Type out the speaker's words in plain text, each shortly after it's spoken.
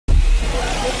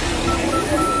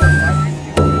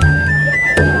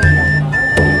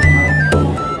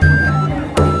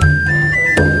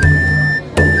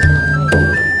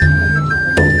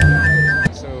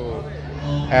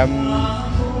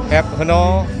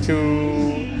honor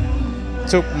to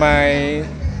took my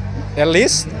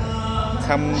enlist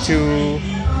come to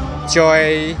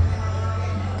join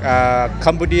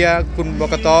Cambodia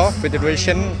Bokator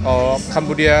Federation or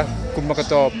Cambodia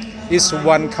Bokator is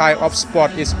one kind of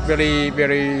sport. It's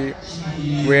very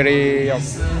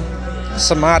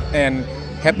smart and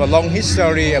have a long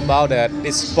history about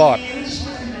this sport.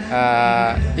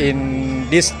 In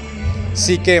this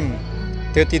SEA Games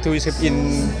 32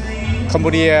 in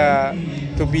Cambodia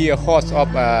to be a host of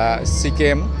SEA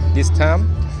Games this time.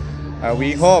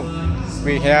 We hope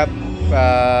we have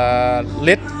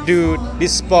let do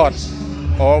this sport,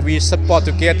 or we support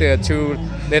together to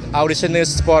let our national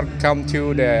sport come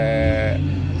to the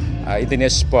international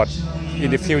sport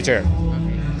in the future.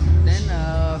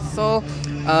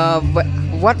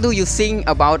 What do you think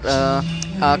about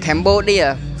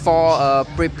Cambodia for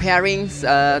preparing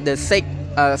the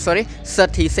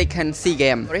 32nd SEA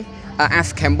Games?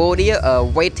 As Cambodia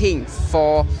waiting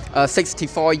for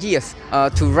 64 years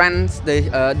to run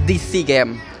this SEA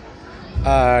Games.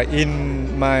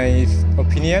 In my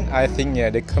opinion, I think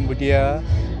the Cambodia,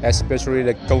 especially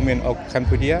the government of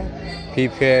Cambodia,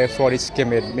 prepare for this game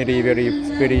very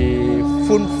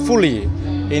fully.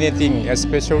 Anything,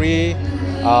 especially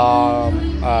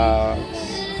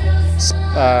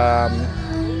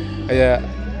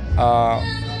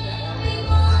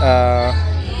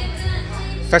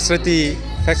facility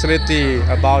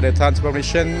about the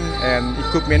transportation and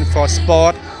equipment for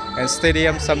sport and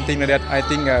stadium, something like that. I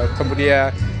think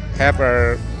Cambodia have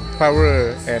a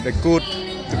power and a good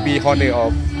to be honor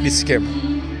of this game.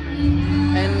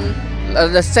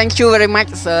 And thank you very much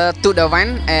to the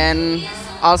one, and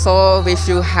also wish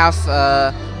you have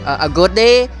a good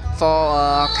day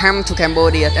for come to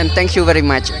Cambodia, and thank you very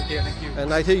much. Thank you.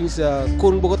 And I think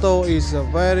Bokator is a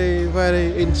very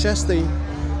interesting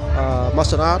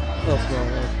martial art of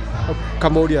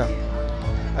Cambodia,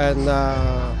 and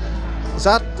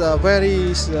that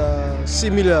very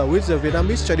similar with the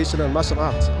Vietnamese traditional martial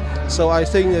arts. So I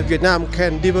think Vietnam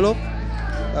can develop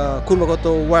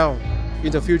Bokator well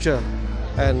in the future,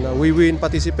 and we will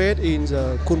participate in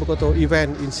the Bokator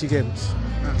event in SEA Games.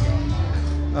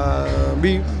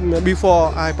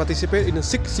 Before I participate in the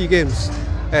 6 SEA Games,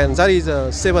 and that is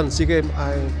the 7th SEA Games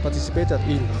I participated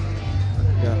in.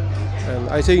 And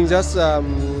I think that's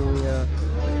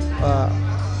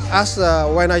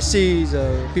when I see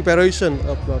the preparation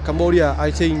of Cambodia,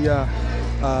 I think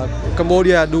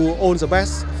Cambodia do all the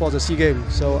best for the SEA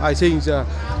Games. So I think the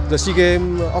SEA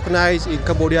Games organized in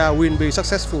Cambodia will be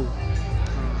successful.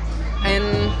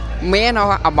 And may I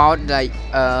know about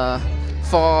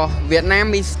for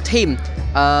Vietnamese team,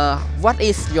 what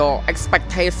is your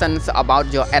expectations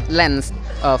about your athletes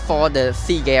for the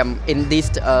SEA Games in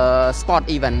this sport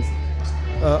event?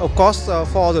 Of course,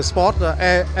 for the sport,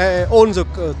 all the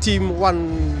team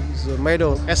won the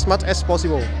medal as much as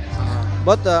possible.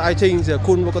 But I think the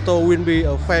Bokator will be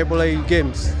a fair play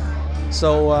games.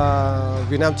 So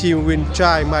Vietnam team will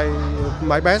try our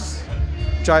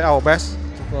best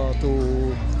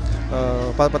to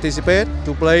participate,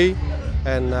 to play,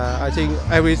 and I think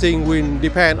everything will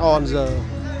depend on the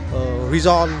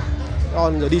result,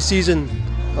 on the decision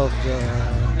of the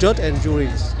judge and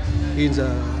juries in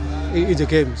the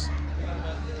games.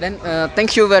 Then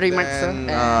thank you very much, sir.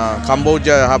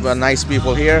 Cambodia have a nice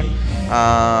people here.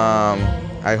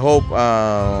 I hope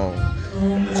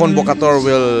Bokator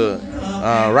will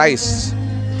rise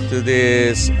to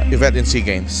this event in SEA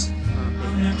Games.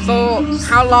 So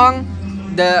how long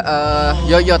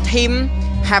your team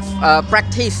have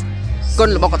practiced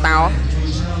Bokator?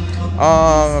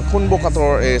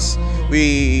 Bokator is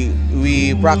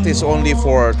we practice only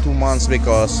for 2 months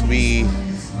because we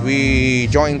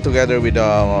joined together with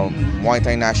the Muay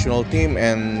Thai national team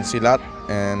and Silat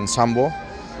and Sambo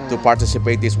to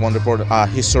participate this wonderful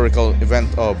historical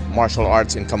event of martial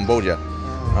arts in Cambodia.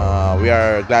 We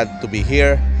are glad to be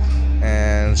here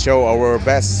and show our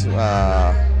best.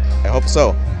 I hope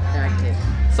so. Okay.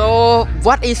 So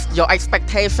what is your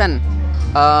expectation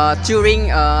during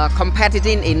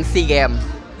competing in SEA Games?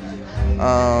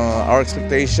 Our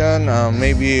expectation,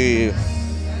 maybe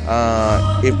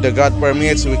if the God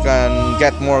permits, we can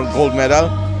get more gold medal,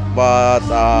 but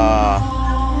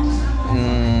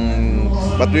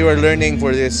we were learning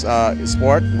for this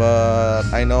sport, but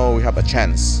I know we have a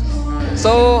chance.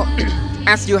 So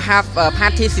as you have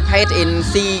participated in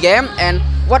SEA Games, and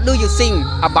what do you think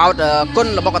about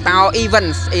Bokator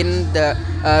events in the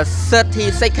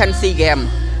 32nd SEA Games?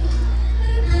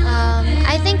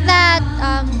 I think that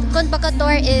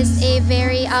Bokator is a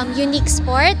very unique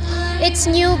sport. It's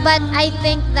new, but I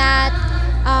think that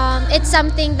it's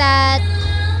something that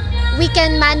we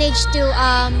can manage to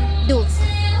do.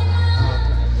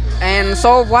 And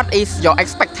so, what is your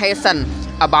expectation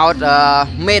about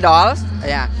medals?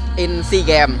 Yeah, in SEA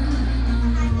Games.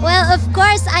 Well, of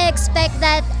course, I expect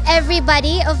that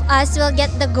everybody of us will get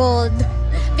the gold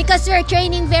because we're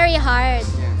training very hard.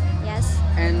 Yes.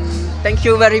 And thank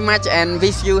you very much, and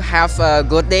wish you have a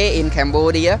good day in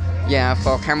Cambodia. Yeah,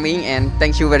 for coming, and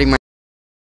thank you very much.